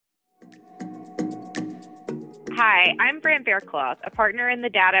Hi, I'm Fran Faircloth, a partner in the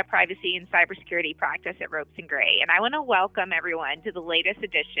data, privacy, and cybersecurity practice at Ropes & Gray, and I want to welcome everyone to the latest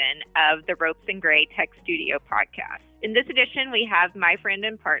edition of the Ropes & Gray Tech Studio podcast. In this edition, we have my friend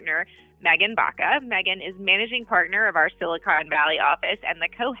and partner, Megan Baca. Megan is managing partner of our Silicon Valley office and the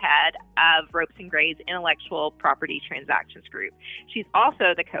co-head of Ropes & Gray's Intellectual Property Transactions Group. She's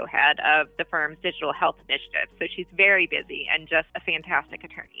also the co-head of the firm's digital health initiative, so she's very busy and just a fantastic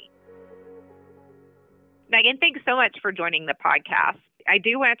attorney. Megan, thanks so much for joining the podcast. I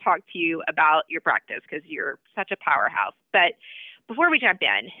do want to talk to you about your practice because you're such a powerhouse. But before we jump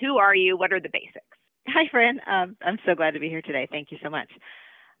in, who are you? What are the basics? Hi, Fran. I'm so glad to be here today. Thank you so much.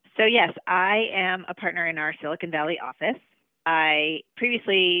 So yes, I am a partner in our Silicon Valley office. I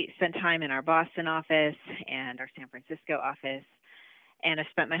previously spent time in our Boston office and our San Francisco office, and I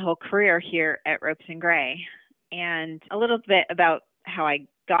spent my whole career here at Ropes & Gray. And a little bit about how I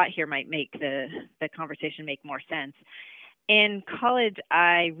got here might make the conversation make more sense. In college,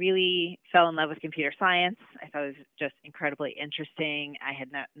 I really fell in love with computer science. I thought it was just incredibly interesting. I had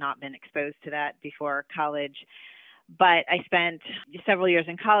not been exposed to that before college. But I spent several years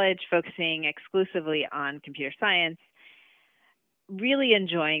in college focusing exclusively on computer science, really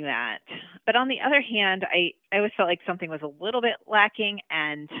enjoying that. But on the other hand, I always felt like something was a little bit lacking,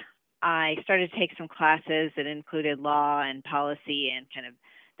 and I started to take some classes that included law and policy and kind of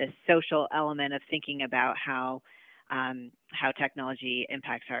the social element of thinking about how technology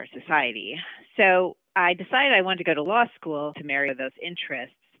impacts our society. So I decided I wanted to go to law school to marry those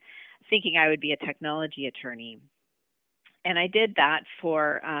interests, thinking I would be a technology attorney. And I did that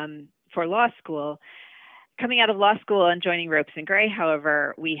for law school. Coming out of law school and joining Ropes & Gray,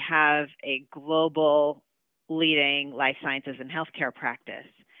 however, we have a global leading life sciences and healthcare practice.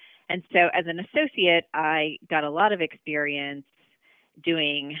 And so as an associate, I got a lot of experience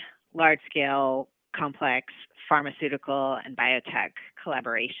doing large-scale, complex pharmaceutical and biotech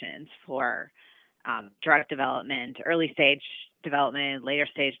collaborations for drug development, early-stage development,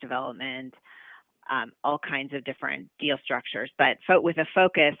 later-stage development, all kinds of different deal structures, but with a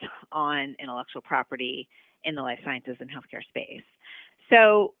focus on intellectual property in the life sciences and healthcare space.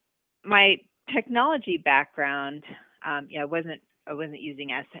 So my technology background, I wasn't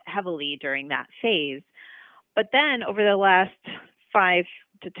using as heavily during that phase, but then over the last 5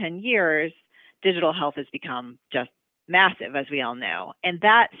 to 10 years, digital health has become just massive, as we all know, and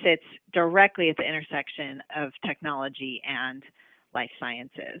that sits directly at the intersection of technology and life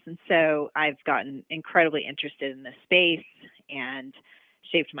sciences. And so I've gotten incredibly interested in this space and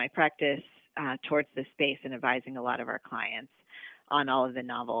shaped my practice towards this space and advising a lot of our clients on all of the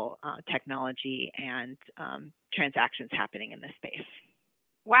novel technology and transactions happening in this space.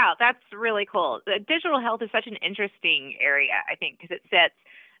 Wow, that's really cool. The digital health is such an interesting area, I think, because it sits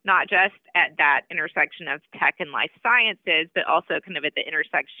not just at that intersection of tech and life sciences, but also kind of at the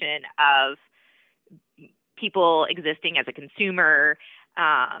intersection of people existing as a consumer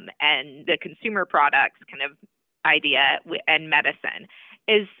and the consumer products kind of idea and medicine.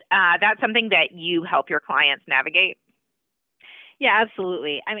 Is that something that you help your clients navigate? Yeah,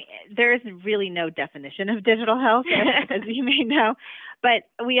 absolutely. I mean, there is really no definition of digital health, as you may know, but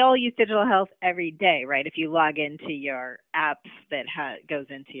we all use digital health every day, right? If you log into your apps that goes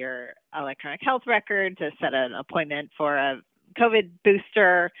into your electronic health record to set an appointment for a COVID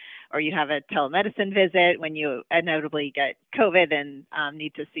booster, or you have a telemedicine visit when you inevitably get COVID and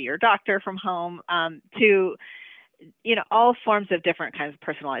need to see your doctor from home, to all forms of different kinds of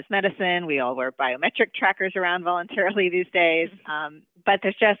personalized medicine. We all wear biometric trackers around voluntarily these days. But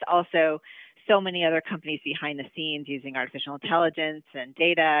there's just also so many other companies behind the scenes using artificial intelligence and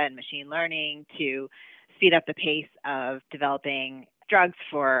data and machine learning to speed up the pace of developing drugs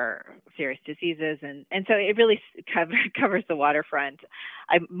for serious diseases. And so it really covers the waterfront.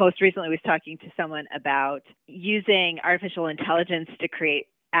 I most recently was talking to someone about using artificial intelligence to create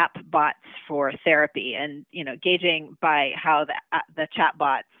app bots for therapy, and gauging by how the chat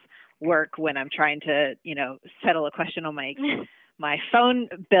bots work when I'm trying to settle a question on my phone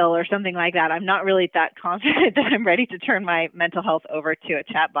bill or something like that. I'm not really that confident that I'm ready to turn my mental health over to a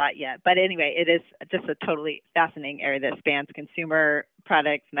chat bot yet. But anyway, it is just a totally fascinating area that spans consumer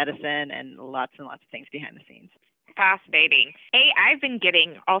products, medicine, and lots of things behind the scenes. Fascinating. I've been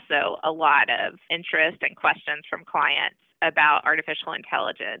getting also a lot of interest and questions from clients about artificial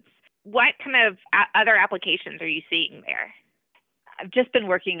intelligence. What kind of other applications are you seeing there? I've just been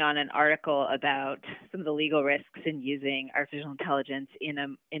working on an article about some of the legal risks in using artificial intelligence in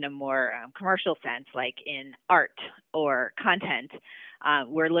a more commercial sense, like in art or content.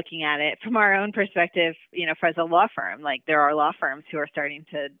 We're looking at it from our own perspective, as a law firm. Like there are law firms who are starting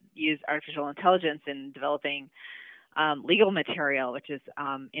to use artificial intelligence in developing legal material, which is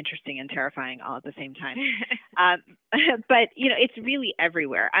interesting and terrifying all at the same time. But it's really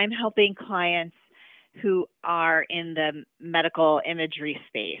everywhere. I'm helping clients who are in the medical imagery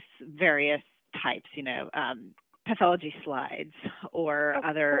space, various types, pathology slides or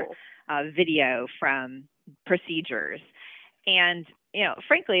other video from procedures. And,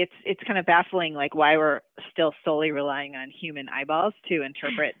 frankly, it's kind of baffling, like why we're still solely relying on human eyeballs to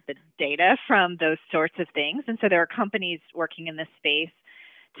interpret the data from those sorts of things. And so there are companies working in this space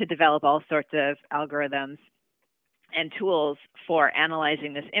to develop all sorts of algorithms and tools for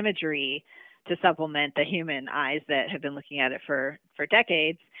analyzing this imagery to supplement the human eyes that have been looking at it for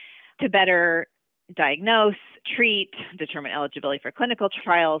decades to better diagnose, treat, determine eligibility for clinical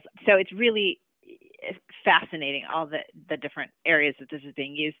trials. So it's really fascinating, all the different areas that this is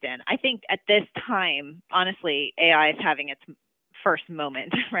being used in. I think at this time, honestly, AI is having its first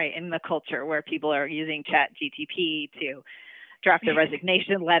moment, right, in the culture where people are using ChatGPT to draft their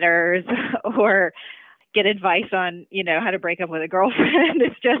resignation letters or get advice on, how to break up with a girlfriend.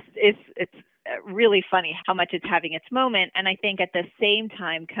 It's really funny how much it's having its moment. And I think at the same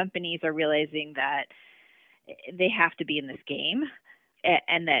time, companies are realizing that they have to be in this game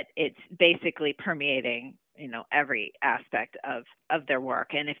and that it's basically permeating, every aspect of their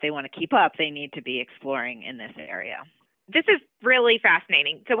work. And if they want to keep up, they need to be exploring in this area. This is really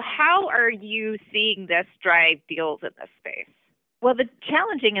fascinating. So how are you seeing this drive deals in this space? Well, the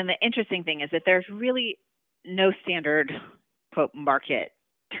challenging and the interesting thing is that there's really no standard, quote, market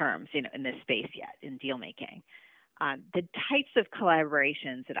terms, in this space yet in deal making. The types of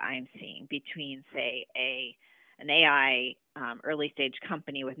collaborations that I'm seeing between, say, an AI early stage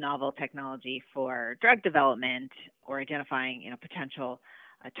company with novel technology for drug development or identifying, potential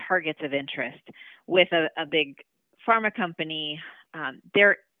targets of interest with a big pharma company,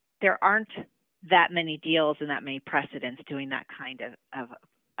 there aren't that many deals and that many precedents doing that kind of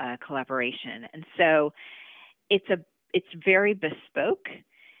collaboration. And so it's very bespoke.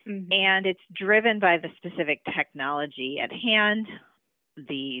 Mm-hmm. And it's driven by the specific technology at hand,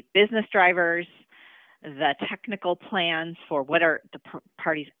 the business drivers, the technical plans for what are the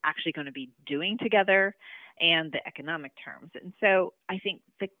parties actually going to be doing together, and the economic terms. And so I think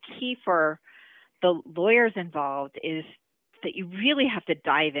the key for the lawyers involved is that you really have to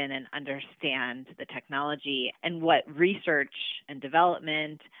dive in and understand the technology and what research and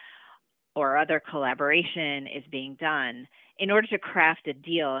development or other collaboration is being done in order to craft a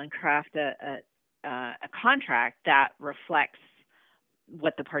deal and craft a contract that reflects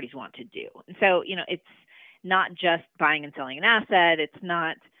what the parties want to do. And so, it's not just buying and selling an asset. It's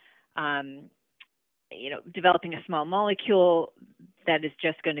not, developing a small molecule that is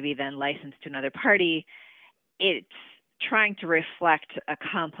just going to be then licensed to another party. It's trying to reflect a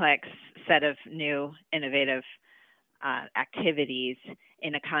complex set of new, innovative activities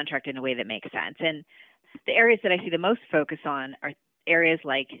in a contract in a way that makes sense. And the areas that I see the most focus on are areas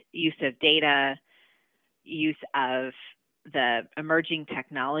like use of data, use of the emerging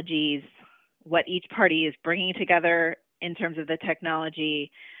technologies, what each party is bringing together in terms of the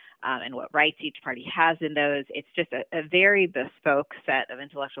technology, and what rights each party has in those. It's just a very bespoke set of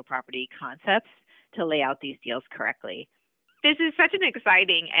intellectual property concepts to lay out these deals correctly. This is such an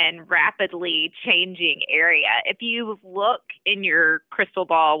exciting and rapidly changing area. If you look in your crystal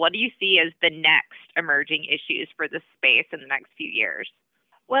ball, what do you see as the next emerging issues for this space in the next few years?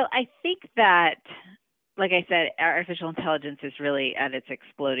 Well, I think that, like I said, artificial intelligence is really at its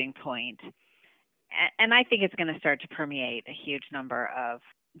exploding point. And I think it's going to start to permeate a huge number of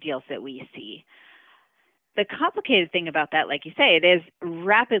deals that we see. The complicated thing about that, like you say, it is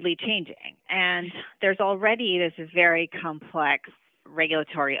rapidly changing. And there's already this very complex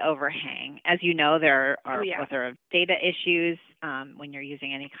regulatory overhang. As you know, there are plethora of data issues when you're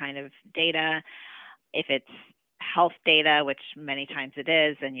using any kind of data. If it's health data, which many times it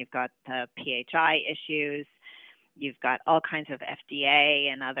is, then you've got the PHI issues. You've got all kinds of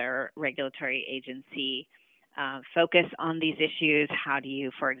FDA and other regulatory agency focus on these issues. How do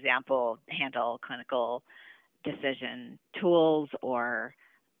you, for example, handle clinical decision tools, or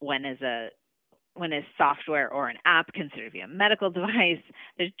when is software or an app considered to be a medical device?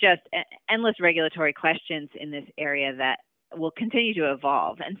 There's just endless regulatory questions in this area that will continue to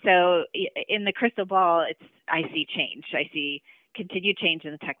evolve. And so in the crystal ball, I see change. I see continued change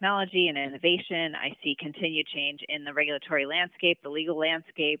in the technology and innovation. I see continued change in the regulatory landscape, the legal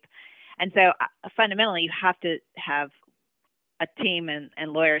landscape. And so fundamentally, you have to have a team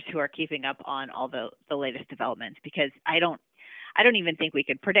and lawyers who are keeping up on all the latest developments, because I don't even think we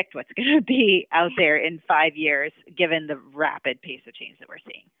could predict what's going to be out there in 5 years, given the rapid pace of change that we're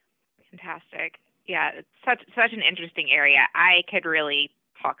seeing. Fantastic. Yeah, it's such an interesting area. I could really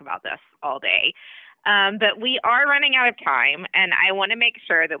talk about this all day. But we are running out of time, and I want to make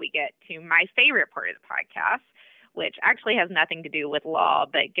sure that we get to my favorite part of the podcast, which actually has nothing to do with law,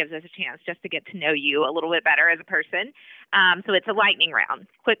 but gives us a chance just to get to know you a little bit better as a person. So it's a lightning round.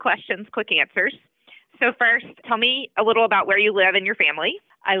 Quick questions, quick answers. So first, tell me a little about where you live and your family.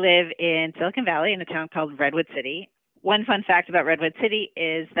 I live in Silicon Valley in a town called Redwood City. One fun fact about Redwood City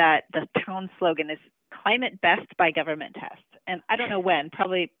is that the town slogan is "Climate Best by Government Test." And I don't know when,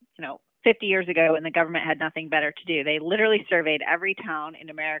 probably 50 years ago, when the government had nothing better to do, they literally surveyed every town in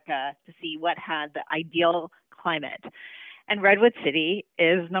America to see what had the ideal climate. And Redwood City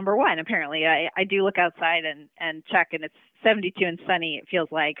is number one, apparently. I do look outside and check, and it's 72 and sunny. It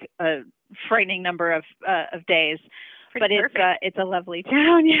feels like a frightening number of days. Pretty but perfect. It's a lovely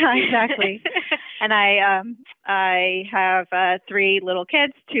town. Yeah, exactly. And I have 3 little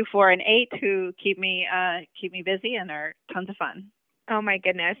kids, 2, 4, and 8, who keep me busy and are tons of fun. Oh my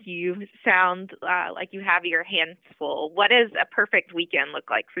goodness, you sound like you have your hands full. What does a perfect weekend look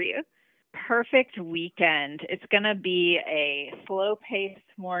like for you? Perfect weekend. It's going to be a slow-paced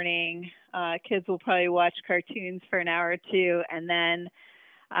morning. Kids will probably watch cartoons for an hour or two, and then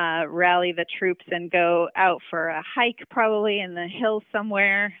rally the troops and go out for a hike, probably in the hills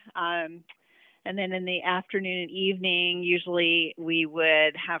somewhere. And then in the afternoon and evening, usually we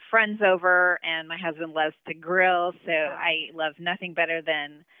would have friends over, and my husband loves to grill, so I love nothing better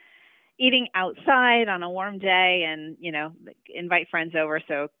than eating outside on a warm day and, invite friends over,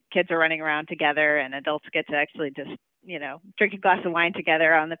 so kids are running around together and adults get to actually just, drink a glass of wine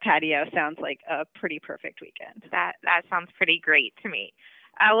together on the patio. Sounds like a pretty perfect weekend. That sounds pretty great to me.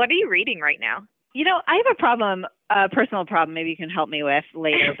 What are you reading right now? I have a personal problem maybe you can help me with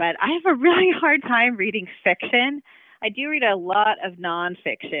later, but I have a really hard time reading fiction. I do read a lot of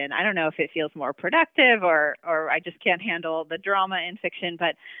nonfiction. I don't know if it feels more productive or I just can't handle the drama in fiction,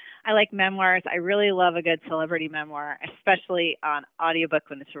 but I like memoirs. I really love a good celebrity memoir, especially on audiobook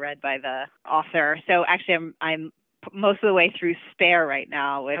when it's read by the author. So actually I'm most of the way through Spare right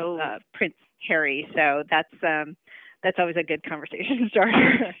now with Prince Harry. So that's always a good conversation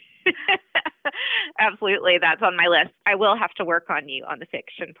starter. Absolutely. That's on my list. I will have to work on you on the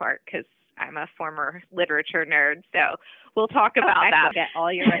fiction part because I'm a former literature nerd. So we'll talk about that. I'll get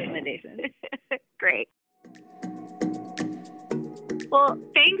all your recommendations. Great. Well,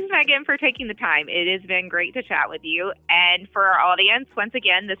 thanks, Megan, for taking the time. It has been great to chat with you. And for our audience, once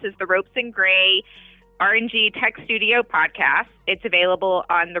again, this is the Ropes and Gray R&G Tech Studio podcast. It's available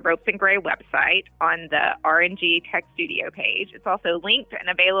on the Ropes and Gray website on the R&G Tech Studio page. It's also linked and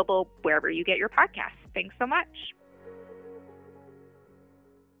available wherever you get your podcasts. Thanks so much.